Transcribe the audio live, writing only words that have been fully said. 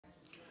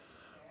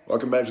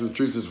Welcome back to The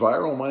Truth is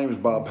Viral. My name is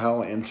Bob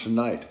Powell, and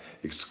tonight,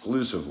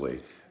 exclusively,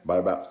 by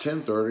about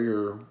 10:30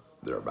 or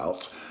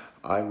thereabouts,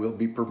 I will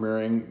be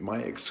premiering my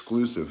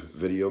exclusive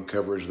video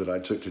coverage that I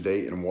took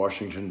today in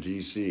Washington,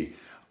 D.C.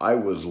 I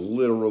was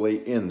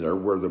literally in there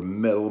where the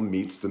metal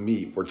meets the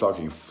meat. We're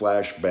talking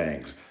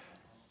flashbangs.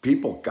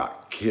 People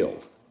got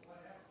killed.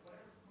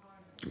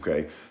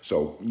 Okay,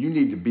 so you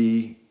need to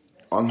be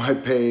on my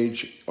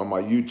page, on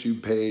my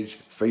YouTube page,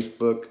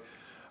 Facebook,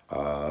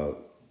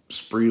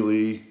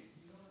 Spreely,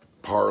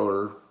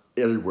 Parler,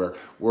 everywhere,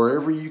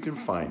 wherever you can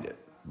find it.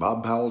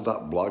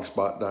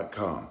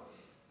 bobpowell.blogspot.com.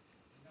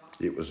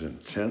 It was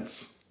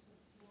intense.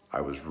 I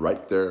was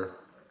right there,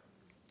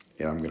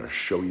 and I'm going to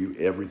show you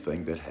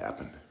everything that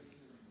happened.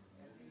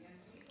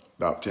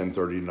 About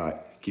 10:30 tonight.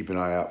 Keep an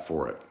eye out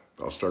for it.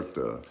 I'll start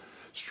the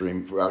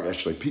stream. Well,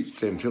 actually, Pete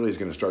Santilli is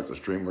going to start the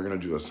stream. We're going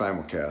to do a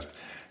simulcast,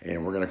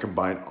 and we're going to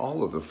combine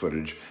all of the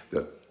footage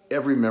that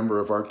every member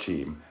of our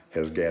team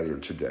has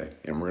gathered today,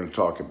 and we're going to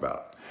talk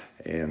about.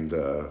 And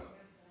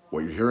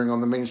what you're hearing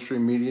on the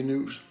mainstream media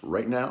news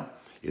right now,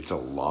 it's a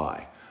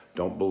lie.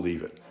 Don't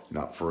believe it.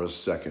 Not for a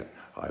second.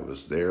 I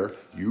was there.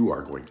 You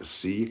are going to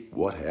see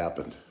what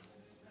happened.